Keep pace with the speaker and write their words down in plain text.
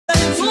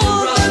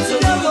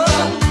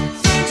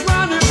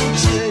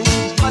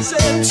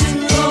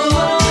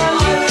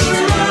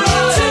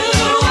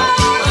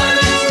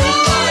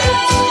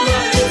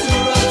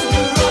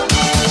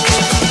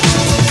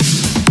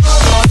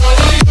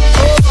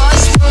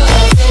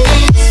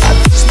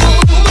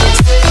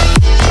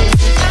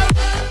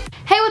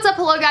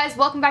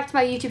welcome back to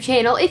my YouTube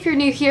channel. If you're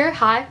new here,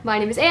 hi, my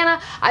name is Anna.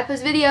 I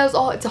post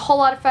videos, it's a whole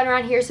lot of fun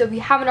around here, so if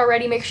you haven't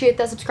already, make sure you hit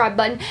that subscribe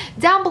button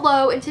down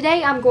below. And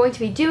today I'm going to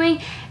be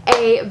doing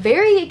a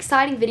very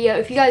exciting video.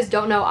 If you guys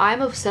don't know,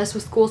 I'm obsessed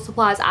with school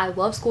supplies. I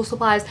love school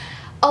supplies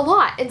a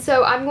lot, and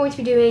so I'm going to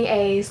be doing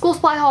a school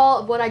supply haul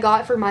of what I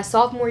got for my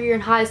sophomore year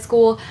in high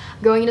school.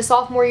 I'm going into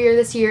sophomore year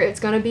this year. It's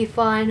gonna be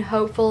fun,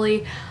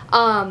 hopefully.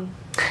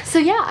 So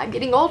yeah, I'm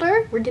getting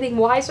older, we're getting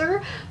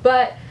wiser,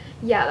 but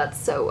yeah,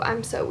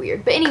 I'm so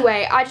weird. But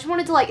anyway, I just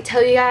wanted to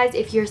tell you guys,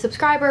 if you're a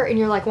subscriber and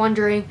you're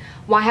wondering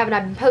why haven't I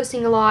been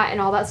posting a lot and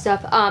all that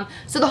stuff,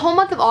 so the whole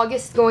month of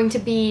August is going to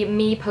be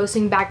me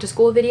posting back to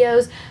school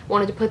videos.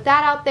 Wanted to put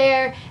that out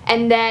there,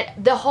 and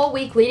that the whole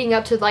week leading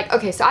up to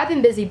okay, so I've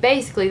been busy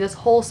basically this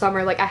whole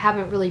summer. I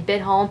haven't really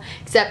been home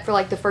except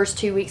for the first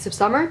 2 weeks of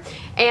summer,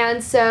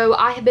 and so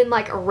I have been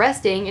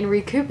resting and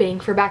recouping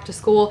for back to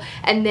school,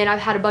 and then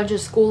I've had a bunch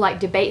of school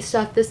debate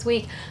stuff this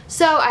week,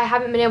 so I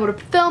haven't been able to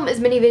film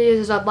as many videos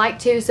as I'd like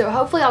to. So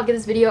hopefully I'll get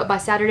this video up by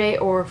Saturday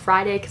or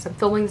Friday, because I'm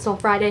filming this on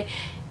Friday.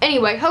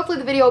 Anyway, hopefully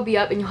the video will be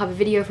up and you'll have a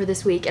video for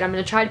this week, and I'm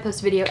going to try to post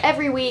a video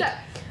every week.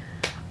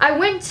 So, I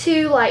went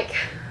to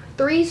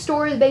 3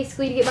 stores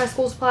basically to get my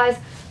school supplies,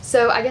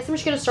 so I guess I'm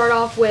just going to start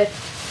off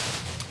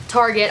with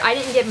Target. I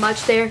didn't get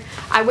much there.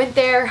 I went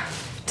there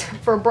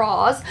for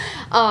bras,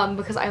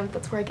 because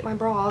that's where I get my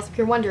bras, if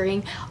you're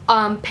wondering.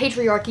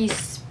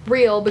 Patriarchy's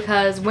real,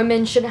 because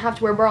women shouldn't have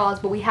to wear bras,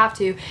 but we have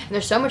to, and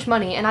there's so much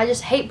money, and I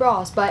just hate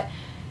bras. But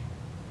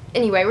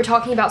anyway, we're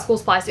talking about school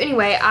supplies. So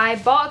anyway, I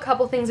bought a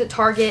couple things at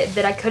Target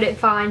that I couldn't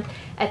find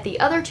at the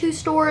other 2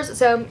 stores.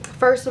 So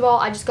first of all,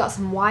 I just got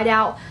some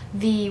whiteout,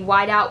 the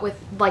whiteout with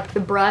the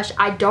brush.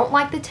 I don't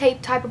like the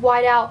tape type of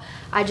whiteout.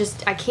 I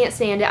can't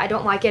stand it. I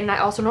don't like it, and I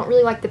also don't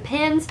really like the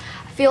pens.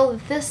 I feel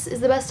that this is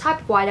the best type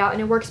of whiteout and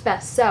it works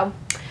best, so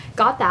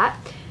got that.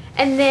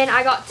 And then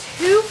I got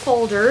 2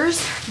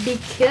 folders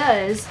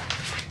because,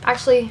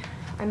 actually,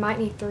 I might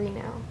need 3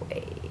 now.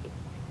 Wait.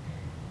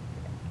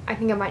 I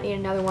think I might need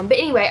another one. But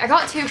anyway, I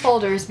got 2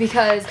 folders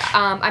because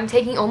I'm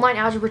taking online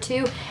algebra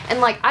 2.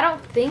 And I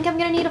don't think I'm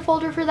going to need a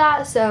folder for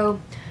that.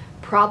 So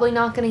probably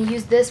not going to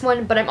use this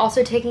one. But I'm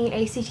also taking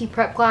an ACT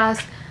prep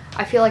class.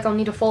 I feel like I'll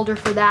need a folder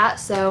for that.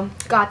 So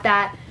got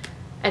that.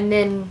 And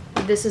then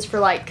this is for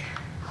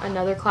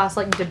another class,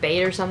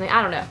 debate or something.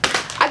 I don't know.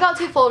 I got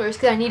 2 folders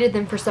because I needed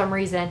them for some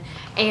reason,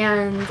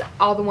 and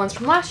all the ones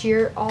from last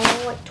year all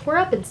tore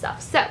up and stuff.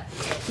 So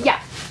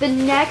yeah, the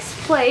next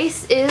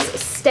place is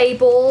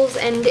Staples,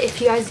 and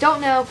if you guys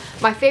don't know,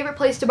 my favorite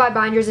place to buy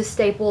binders is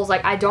Staples.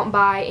 I don't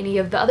buy any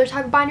of the other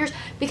type of binders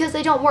because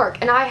they don't work,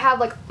 and I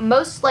have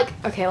most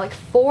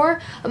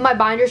 4 of my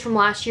binders from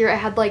last year. I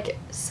had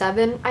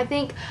 7, I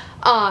think.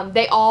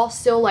 They all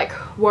still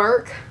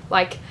work.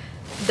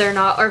 They're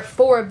not, or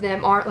 4 of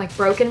them aren't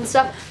broken and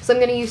stuff. So I'm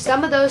gonna use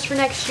some of those for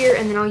next year,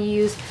 and then I'll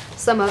use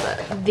some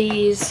of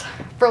these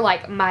for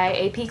my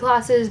AP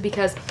classes,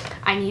 because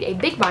I need a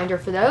big binder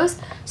for those.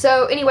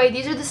 So anyway,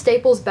 these are the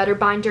Staples Better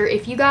Binder.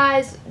 If you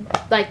guys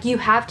you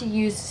have to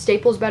use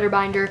Staples Better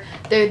Binder.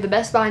 They're the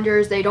best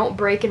binders. They don't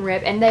break and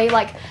rip, and they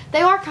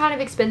are kind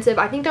of expensive.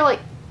 I think they're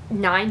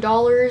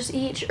 $9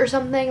 each or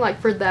something,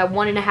 for the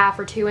 1.5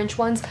 or 2 inch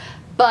ones.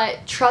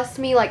 But trust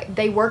me,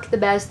 they work the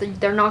best.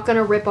 They're not going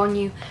to rip on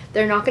you.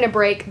 They're not going to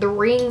break. The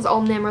rings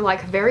on them are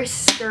very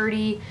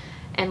sturdy,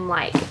 and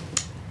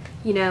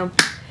you know,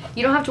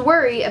 you don't have to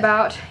worry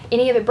about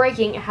any of it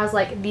breaking. It has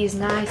these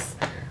nice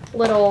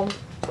little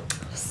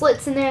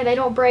slits in there. They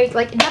don't break.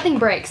 Nothing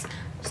breaks.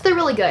 So they're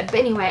really good. But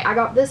anyway, I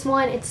got this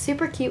one. It's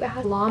super cute. It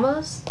has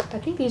llamas. I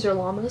think these are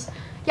llamas.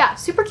 Yeah,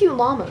 super cute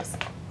llamas.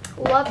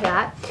 Love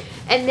that.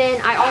 And then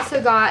I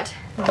also got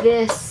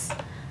this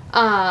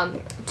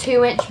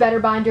 2-inch Better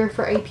Binder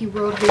for AP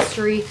World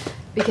History,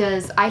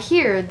 because I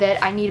hear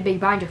that I need a big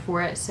binder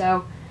for it.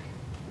 So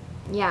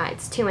yeah,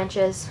 it's 2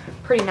 inches.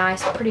 Pretty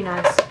nice, pretty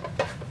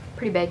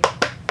big.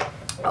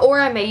 Or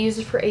I may use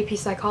it for AP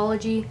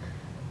Psychology.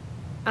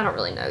 I don't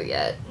really know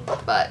yet,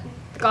 but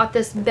got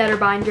this Better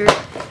Binder.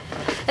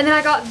 And then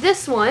I got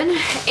this one,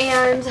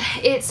 and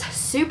it's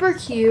super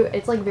cute.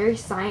 It's very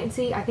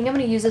sciencey. I think I'm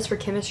going to use this for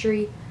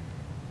chemistry.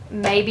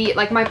 Maybe,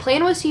 my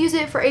plan was to use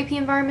it for AP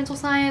Environmental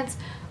Science,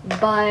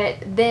 but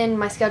then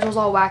my schedule's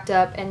all whacked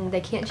up, and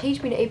they can't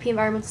change me to AP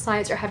Environmental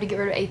Science or have to get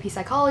rid of AP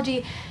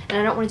Psychology, and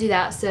I don't want to do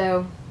that.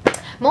 So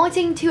I'm only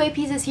taking 2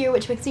 APs this year,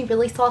 which makes me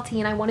really salty,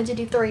 and I wanted to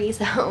do 3.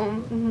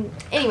 So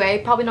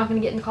anyway, probably not going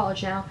to get into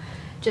college now.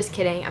 Just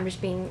kidding. I'm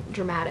just being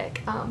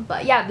dramatic.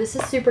 But yeah, this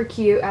is super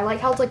cute. I like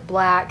how it's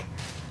black.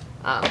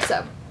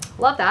 So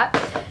love that.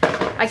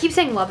 I keep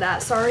saying love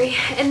that, sorry.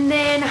 And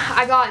then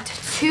I got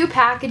 2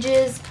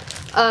 packages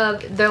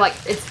of,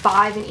 it's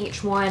 5 in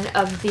each one,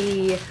 of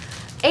the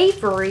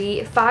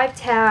Avery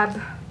 5-tab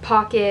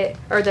pocket,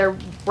 or their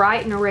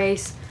write and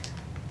erase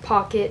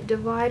pocket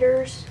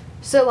dividers.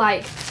 So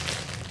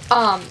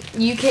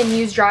you can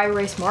use dry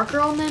erase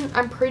marker on them.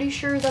 I'm pretty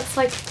sure that's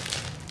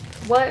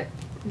what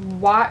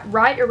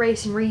write,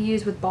 erase, and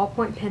reuse with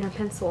ballpoint pen or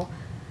pencil.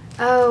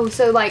 Oh,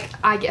 so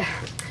I get,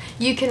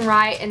 you can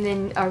write and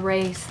then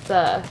erase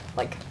the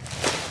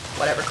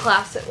whatever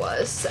class it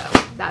was, so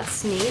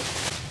that's neat.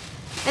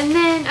 And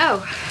then,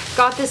 oh,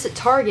 got this at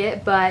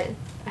Target, but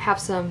I have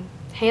some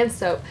hand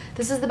soap.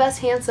 This is the best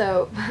hand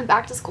soap.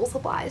 Back to school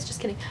supplies, just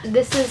kidding.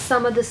 This is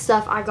some of the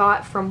stuff I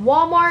got from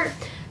Walmart.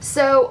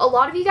 So a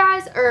lot of you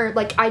guys are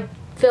like, I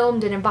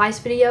filmed an advice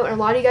video and a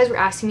lot of you guys were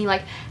asking me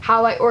like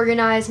how I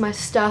organize my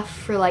stuff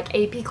for like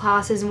AP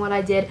classes and what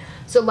I did.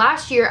 So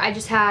last year I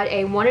just had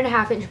a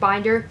 1.5 inch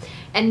binder,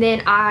 and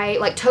then I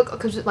like took,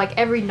 because like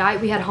every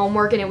night we had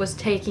homework and it was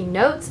taking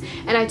notes,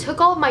 and I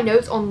took all of my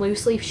notes on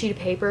loose leaf sheet of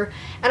paper,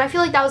 and I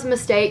feel like that was a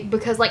mistake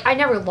because like I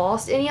never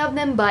lost any of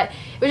them, but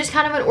it was just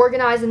kind of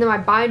unorganized. And then my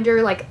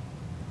binder, like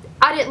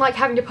I didn't like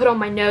having to put all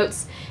my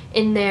notes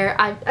in there.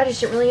 I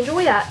just didn't really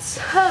enjoy that.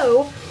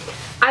 So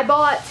I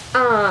bought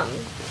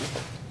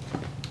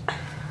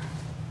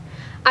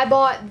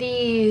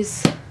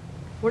these,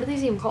 what are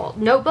these even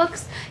called?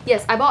 Notebooks?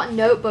 Yes, I bought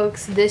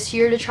notebooks this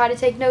year to try to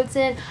take notes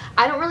in.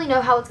 I don't really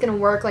know how it's going to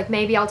work. Like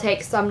maybe I'll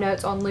take some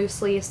notes on loose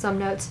leaf, some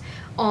notes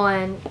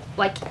on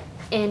like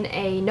in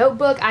a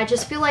notebook. I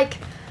just feel like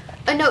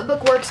a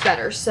notebook works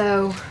better,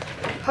 so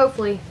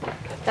hopefully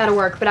that'll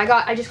work. But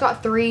I just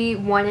got 3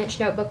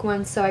 1-inch notebook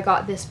ones. So I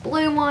got this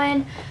blue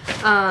one,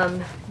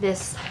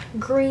 this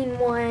green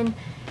one,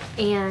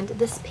 and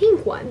this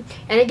pink one.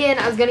 And again,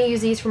 I was going to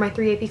use these for my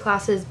 3 AP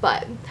classes,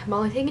 but I'm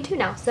only taking 2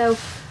 now, so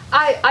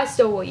I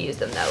still will use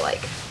them though,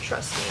 like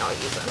trust me, I'll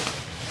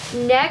use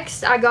them.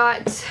 Next, I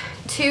got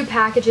 2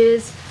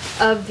 packages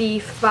of the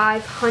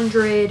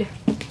 500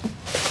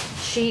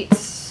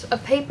 sheets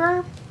of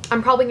paper.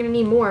 I'm probably going to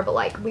need more, but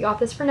like we got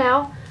this for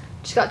now.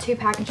 Just got 2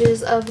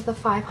 packages of the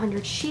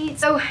 500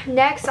 sheets. So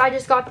next, I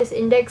just got this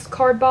index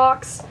card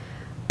box.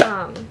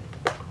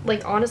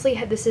 Like honestly,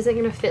 this isn't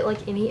gonna fit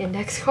like any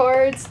index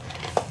cards,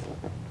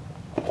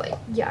 like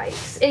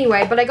yikes.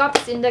 Anyway, but I got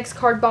this index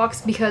card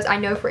box because I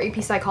know for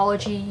AP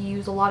Psychology you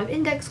use a lot of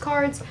index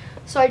cards,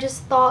 so I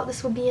just thought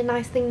this would be a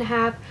nice thing to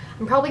have.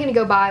 I'm probably gonna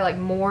go buy like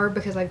more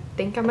because I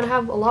think I'm gonna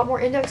have a lot more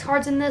index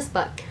cards in this,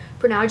 but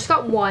for now I just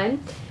got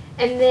 1.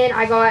 And then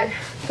I got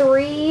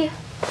 3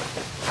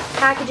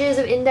 packages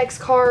of index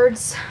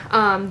cards,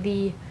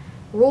 the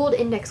ruled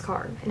index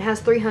card. It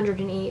has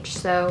 300 in each,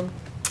 so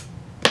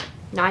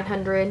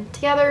 900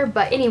 together.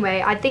 But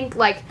anyway, I think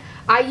like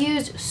I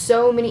used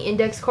so many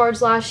index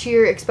cards last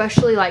year,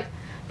 especially like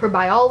for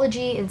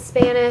biology and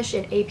Spanish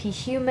and AP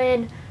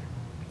Human.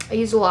 I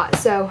used a lot,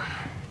 so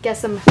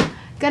guess I'm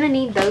gonna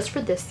need those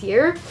for this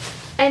year.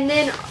 And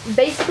then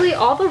basically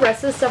all the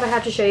rest of the stuff I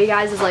have to show you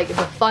guys is like the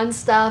fun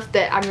stuff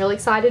that I'm really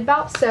excited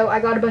about. So I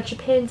got a bunch of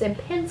pens and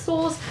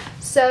pencils.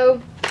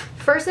 So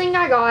first thing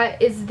I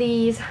got is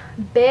these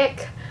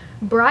Bic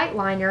Bright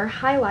Liner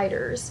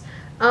highlighters.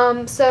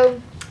 So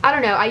I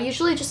don't know, I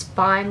usually just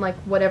find like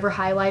whatever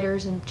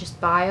highlighters and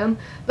just buy them,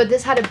 but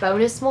this had a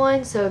bonus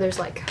one, so there's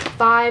like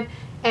 5,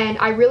 and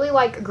I really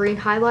like green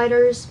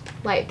highlighters.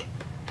 Like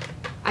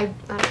I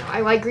don't know,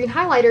 I like green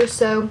highlighters,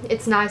 so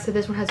it's nice that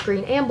this one has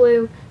green and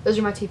blue. Those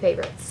are my 2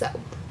 favorites, so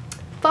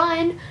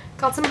fun.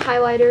 Got some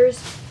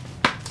highlighters.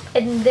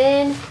 And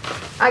then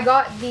I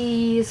got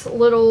these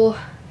little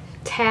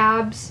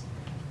tabs,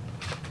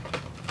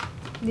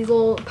 these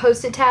little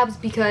post-it tabs,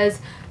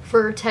 because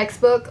for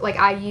textbook, like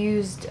I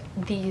used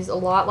these a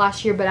lot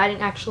last year, but I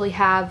didn't actually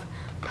have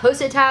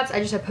post-it tabs. I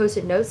just have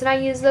post-it notes, and I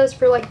use those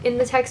for like in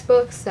the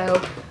textbook, so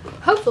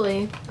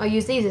hopefully I'll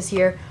use these this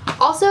year.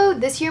 Also,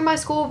 this year my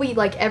school, we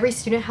like every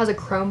student has a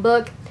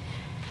Chromebook,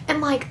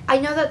 and like I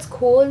know that's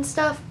cool and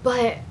stuff,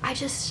 but I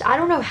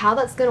don't know how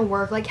that's gonna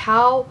work. Like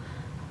how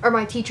are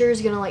my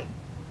teachers gonna like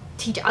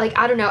teach? Like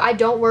I don't know, I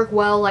don't work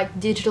well like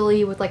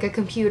digitally with like a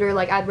computer.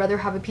 Like I'd rather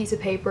have a piece of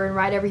paper and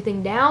write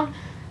everything down.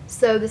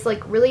 So this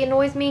like really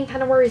annoys me and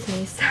kind of worries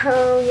me.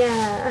 So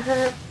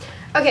yeah.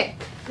 Okay,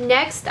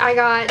 next I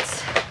got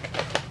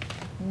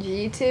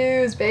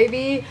G2s,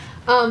 baby.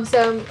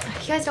 So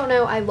if you guys don't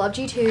know, I love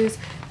G2s.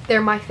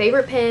 They're my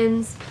favorite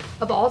pens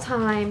of all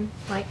time.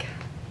 Like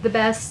the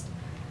best.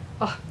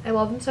 Oh, I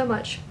love them so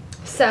much.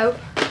 So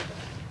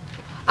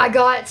I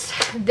got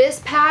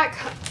this pack,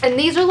 and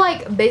these are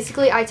like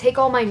basically I take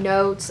all my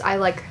notes. I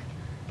like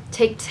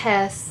take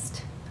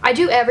tests. I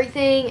do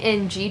everything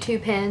in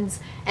G2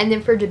 pens. And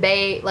then for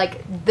debate,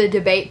 like the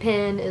debate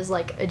pen is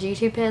like a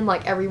G2 pen.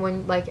 Like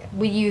everyone, like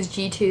we use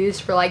G2s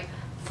for like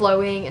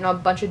flowing and a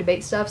bunch of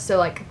debate stuff. So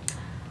like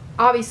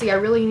obviously I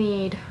really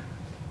need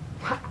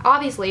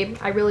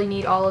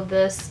all of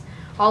this,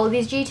 all of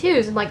these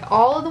G2s. And like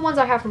all of the ones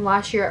I have from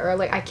last year are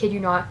like, I kid you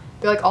not,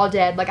 they're like all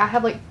dead. Like I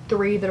have like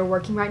 3 that are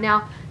working right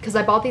now because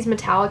I bought these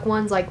metallic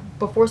ones like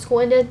before school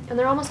ended, and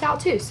they're almost out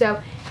too.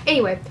 So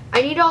anyway,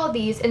 I need all of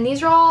these, and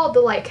these are all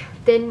the like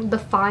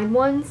the fine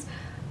ones.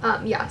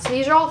 Yeah, so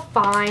these are all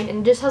fine, and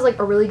it just has like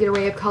a really good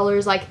array of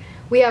colors. Like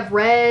we have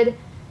red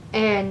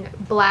and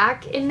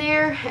black in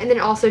there, and then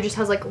it also just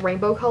has like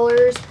rainbow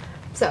colors.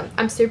 So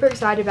I'm super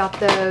excited about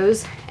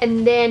those.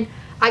 And then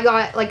I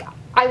got like,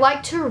 I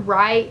like to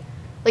write,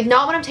 like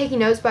not when I'm taking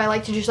notes, but I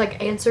like to just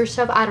like answer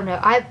stuff. I don't know,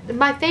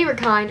 my favorite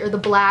kind are the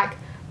black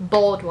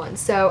bold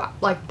ones. So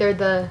like they're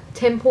the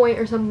 10 point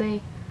or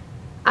something.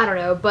 I don't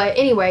know. But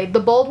anyway, the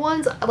bold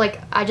ones,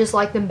 like, I just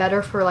like them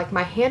better for like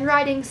my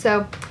handwriting.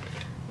 So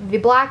the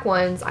black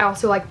ones, I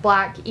also like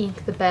black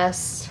ink the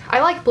best. I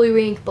like blue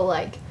ink, but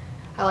like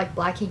I like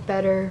black ink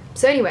better.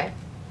 So anyway,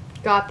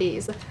 got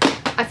these.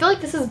 I feel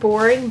like this is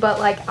boring, but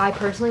like I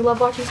personally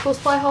love watching school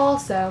supply haul,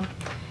 so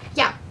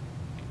yeah.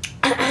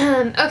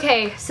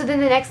 Okay, so then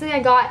the next thing I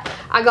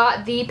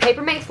got the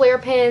Paper Mate Flare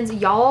pens.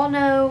 Y'all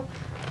know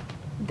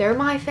they're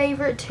my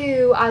favorite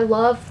too. I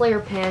love flare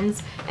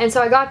pens. And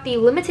so I got the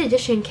limited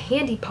edition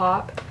Candy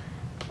Pop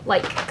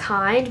like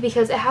kind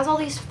because it has all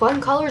these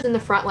fun colors in the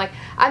front. Like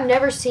I've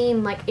never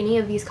seen like any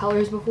of these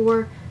colors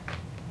before,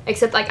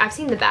 except like I've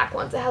seen the back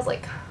ones. It has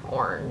like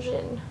orange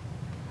and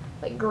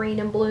like green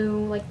and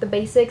blue, like the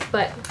basics,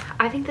 but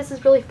I think this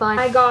is really fun.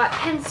 I got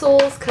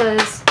pencils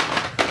because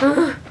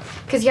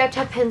you have to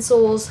have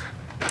pencils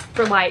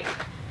for like,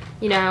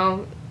 you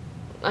know,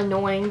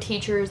 annoying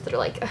teachers that are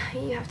like,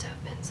 you have to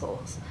have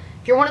pencils.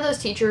 If you're one of those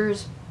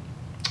teachers,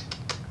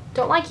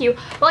 don't like you.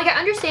 But like I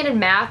understand in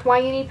math why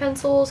you need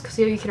pencils because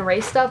you can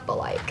erase stuff, but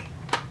like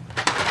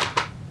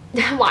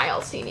why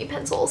else do you need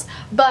pencils?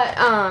 But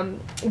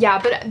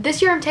yeah, but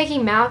this year I'm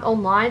taking math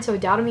online, so I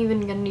doubt I'm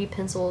even gonna need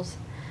pencils.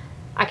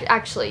 I could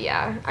actually,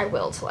 yeah, I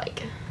will to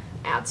like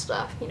add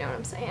stuff, you know what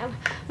I'm saying?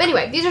 But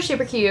anyway, these are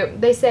super cute.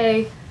 They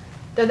say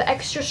they're the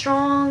extra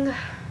strong.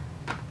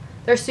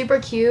 They're super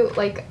cute.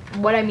 Like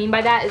what I mean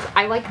by that is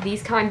I like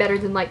these kind better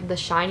than like the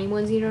shiny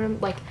ones, you know what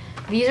I'm like.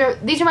 These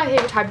are my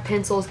favorite type of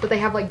pencils, but they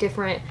have like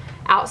different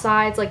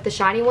outsides. Like the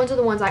shiny ones are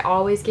the ones I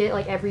always get,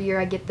 like every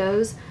year I get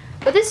those.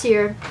 But this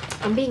year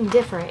I'm being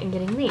different and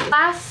getting these.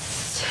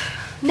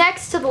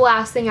 Next to the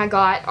last thing I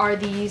got are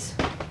these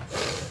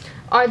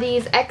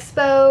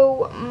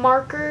Expo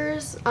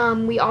markers.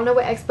 We all know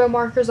what Expo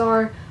markers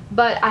are,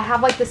 but I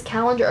have like this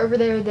calendar over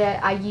there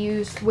that I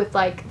use with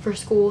like for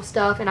school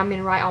stuff, and I'm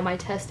gonna write all my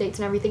test dates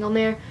and everything on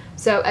there.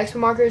 So Expo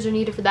markers are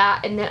needed for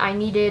that, and then I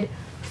needed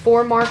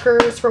 4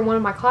 markers for one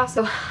of my classes.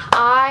 So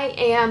I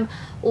am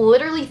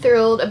literally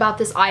thrilled about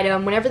this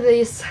item. Whenever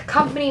this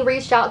company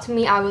reached out to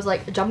me, I was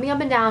like jumping up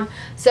and down.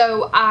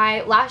 So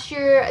last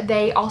year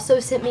they also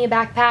sent me a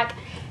backpack,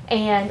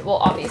 and well,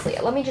 obviously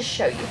let me just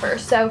show you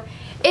first. So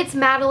it's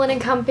Madeline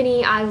and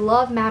Company. I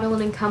love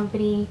Madeline and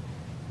Company.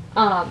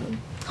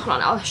 Hold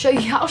on, I'll show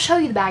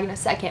you the bag in a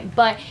second.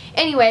 But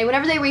anyway,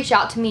 whenever they reached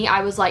out to me,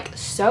 I was like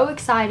so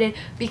excited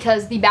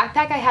because the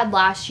backpack I had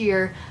last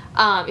year,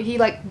 if you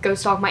like go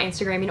stalk my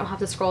Instagram, you don't have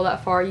to scroll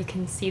that far, you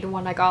can see the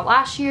one I got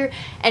last year,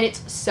 and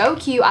it's so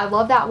cute. I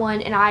love that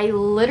one, and I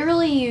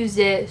literally used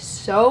it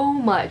so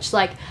much.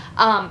 Like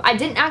I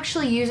didn't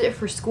actually use it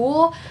for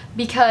school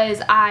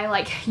because I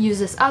like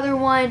used this other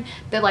one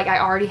that like I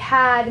already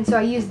had, and so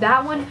I used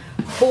that one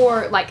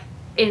for like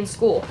in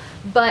school.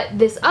 But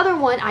this other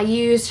one I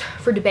used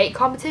for debate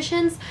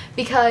competitions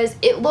because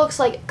it looks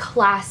like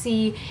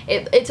classy.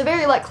 It's a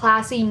very like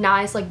classy,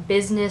 nice, like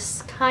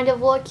business kind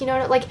of look, you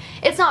know, like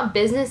it's not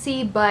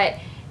businessy, but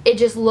it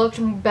just looked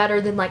better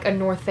than like a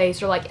North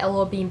Face or like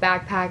LL Bean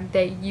backpack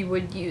that you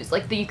would use,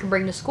 like that you can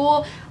bring to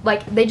school.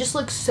 Like they just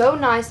look so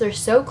nice, they're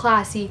so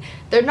classy.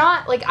 They're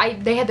not like I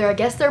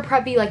guess they're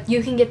preppy. Like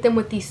you can get them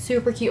with these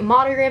super cute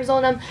monograms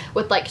on them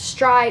with like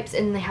stripes,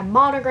 and they have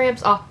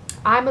monograms. Oh,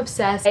 I'm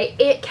obsessed.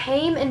 It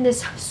came in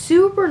this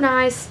super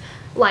nice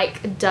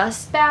like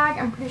dust bag.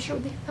 I'm pretty sure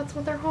that's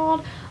what they're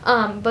called.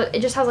 But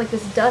it just has like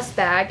this dust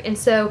bag, and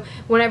so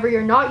whenever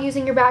you're not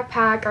using your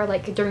backpack or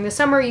like during the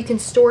summer, you can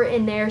store it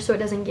in there so it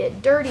doesn't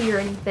get dirty or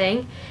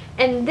anything.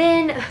 And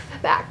then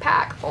the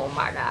backpack, oh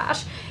my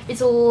gosh, it's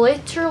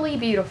literally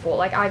beautiful.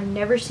 Like I've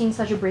never seen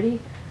such a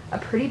pretty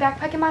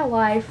backpack in my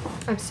life.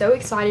 I'm so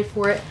excited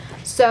for it.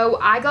 So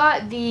I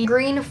got the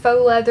green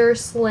faux leather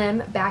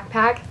slim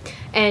backpack,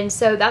 and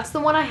so that's the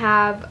one I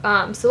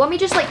have. So let me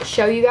just like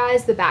show you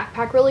guys the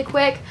backpack really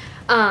quick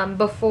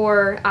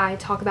before I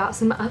talk about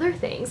some other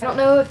things. I don't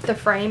know if the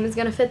frame is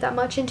gonna fit that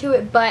much into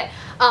it, but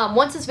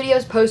once this video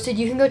is posted,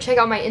 you can go check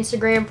out my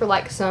Instagram for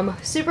like some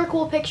super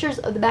cool pictures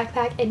of the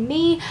backpack and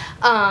me.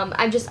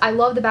 I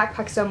love the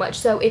backpack so much.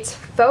 So it's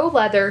faux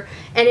leather,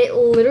 and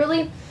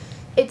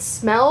it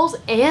smells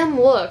and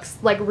looks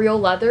like real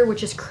leather,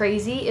 which is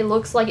crazy. It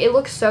looks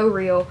so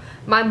real.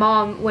 My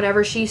mom,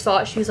 whenever she saw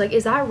it, she was like,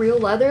 is that real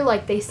leather?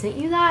 Like they sent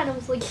you that? And I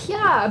was like,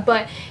 yeah,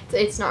 but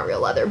it's not real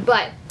leather.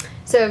 But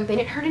so they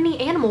didn't hurt any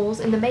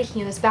animals in the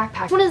making of this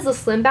backpack. This one is the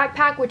slim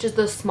backpack, which is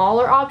the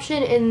smaller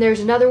option, and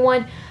there's another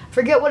one,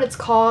 forget what it's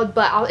called,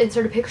 but I'll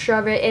insert a picture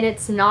of it, and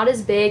it's not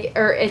as big,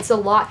 or I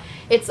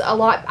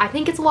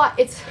think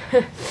it's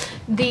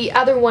the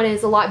other one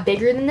is a lot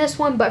bigger than this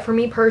one, but for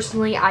me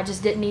personally, I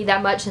just didn't need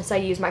that much since I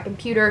use my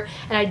computer,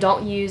 and I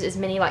don't use as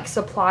many like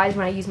supplies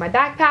when I use my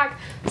backpack.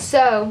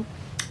 So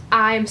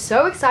I'm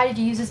so excited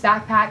to use this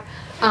backpack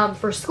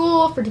for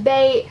school, for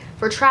debate,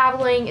 for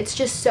traveling. It's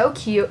just so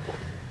cute.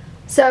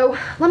 So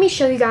let me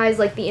show you guys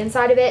like the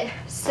inside of it.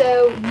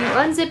 So you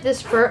unzip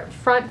this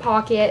front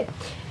pocket,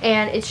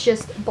 and it's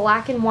just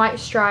black and white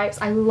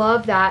stripes. I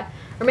love that.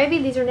 Or maybe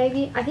these are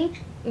navy. I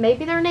think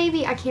maybe they're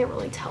navy, I can't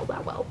really tell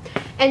that well.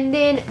 And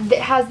then it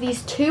has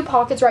these 2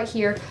 pockets right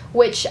here,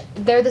 which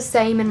they're the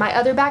same in my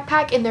other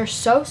backpack, and they're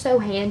so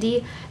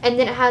handy. And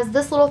then it has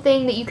this little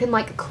thing that you can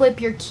like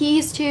clip your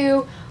keys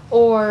to,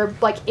 or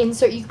like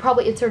insert, you could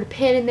probably insert a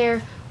pin in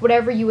there,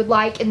 whatever you would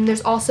like. And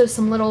there's also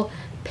some little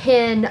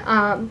pin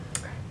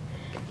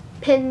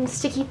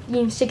sticky,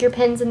 you can stick your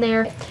pins in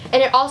there.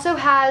 And it also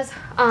has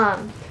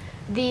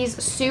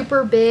these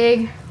super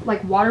big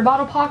like water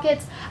bottle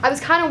pockets. I was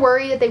kind of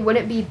worried that they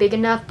wouldn't be big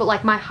enough, but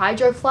like my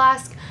hydro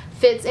flask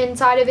fits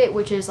inside of it,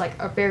 which is like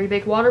a very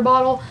big water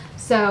bottle,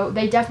 so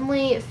they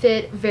definitely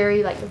fit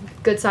very like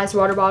good sized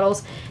water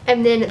bottles.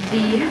 And then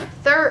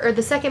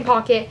the second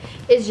pocket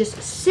is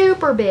just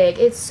super big.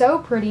 It's so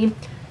pretty.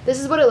 This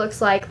is what it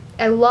looks like.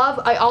 I love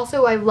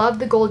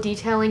the gold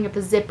detailing of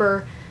the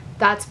zipper.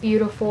 That's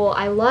beautiful.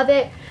 I love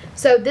it.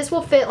 So this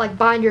will fit like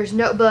binders,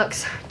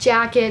 notebooks,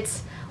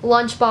 jackets,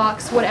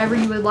 lunchbox, whatever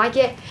you would like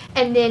it.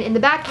 And then in the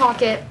back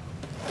pocket,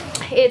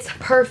 it's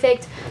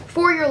perfect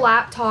for your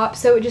laptop.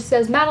 So it just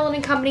says Madeline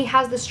and Company,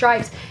 has the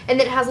stripes, and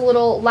then it has a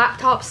little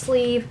laptop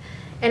sleeve.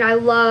 And I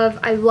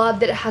love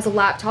that it has a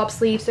laptop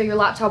sleeve, so your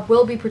laptop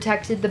will be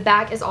protected. The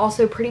back is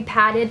also pretty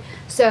padded,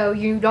 so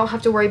you don't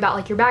have to worry about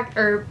like your back,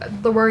 or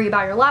worry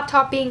about your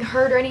laptop being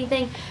hurt or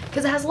anything,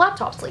 because it has a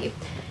laptop sleeve.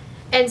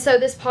 And so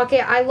this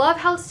pocket, I love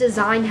how it's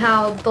designed,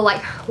 how the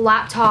like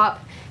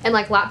laptop and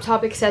like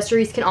laptop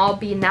accessories can all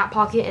be in that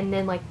pocket, and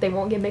then like they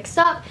won't get mixed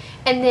up.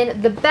 And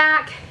then the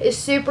back is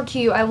super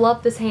cute. I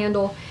love this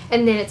handle.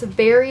 And then it's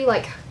very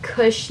like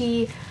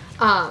cushy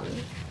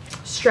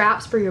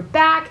straps for your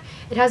back.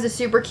 It has a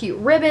super cute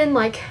ribbon,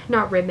 like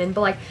not ribbon,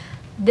 but like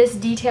this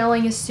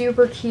detailing is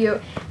super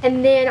cute.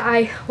 And then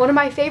one of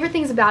my favorite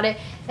things about it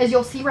is,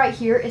 you'll see right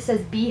here, it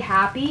says be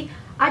happy.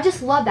 I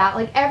just love that.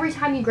 Like every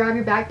time you grab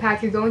your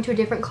backpack, you're going to a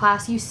different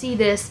class, you see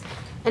this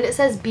and it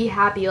says be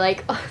happy.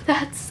 Like, oh,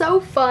 that's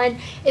so fun.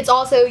 It's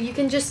also, you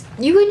can just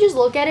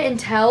look at it and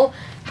tell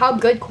how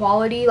good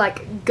quality,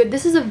 like good,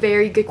 this is a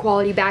very good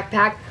quality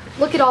backpack.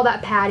 Look at all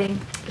that padding.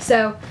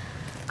 So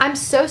I'm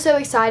so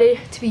excited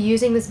to be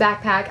using this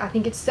backpack. I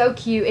think it's so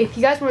cute. If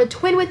you guys want to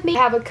twin with me, I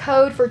have a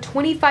code for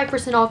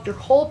 25% off your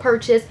whole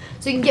purchase.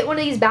 So you can get one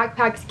of these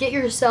backpacks, get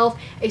yourself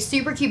a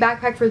super cute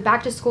backpack for the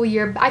back to school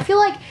year. I feel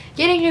like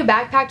getting a new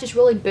backpack just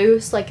really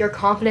boosts like your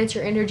confidence,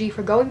 your energy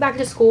for going back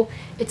to school.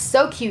 It's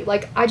so cute.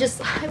 Like I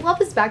love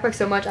this backpack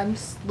so much. I'm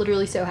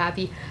literally so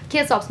happy.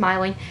 Can't stop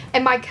smiling.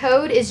 And my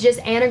code is just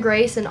Anna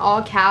Grace in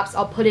all caps.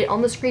 I'll put it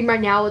on the screen right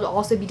now. It'll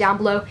also be down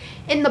below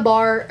in the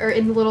bar, or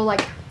in the little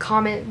like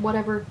comment,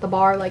 whatever, the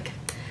bar, like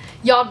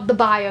y'all, the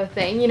bio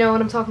thing, you know what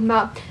I'm talking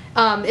about.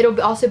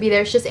 It'll also be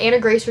there. It's just Anna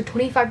Grace for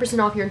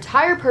 25% off your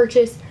entire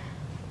purchase.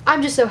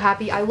 I'm just so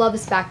happy. I love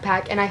this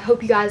backpack, and I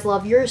hope you guys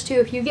love yours too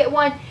if you get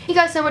one. Thank you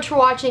guys so much for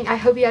watching. I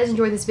hope you guys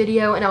enjoyed this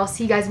video, and I'll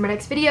see you guys in my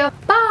next video.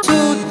 Bye!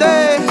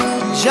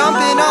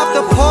 Jumping off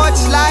the porch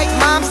like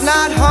mom's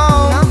not home.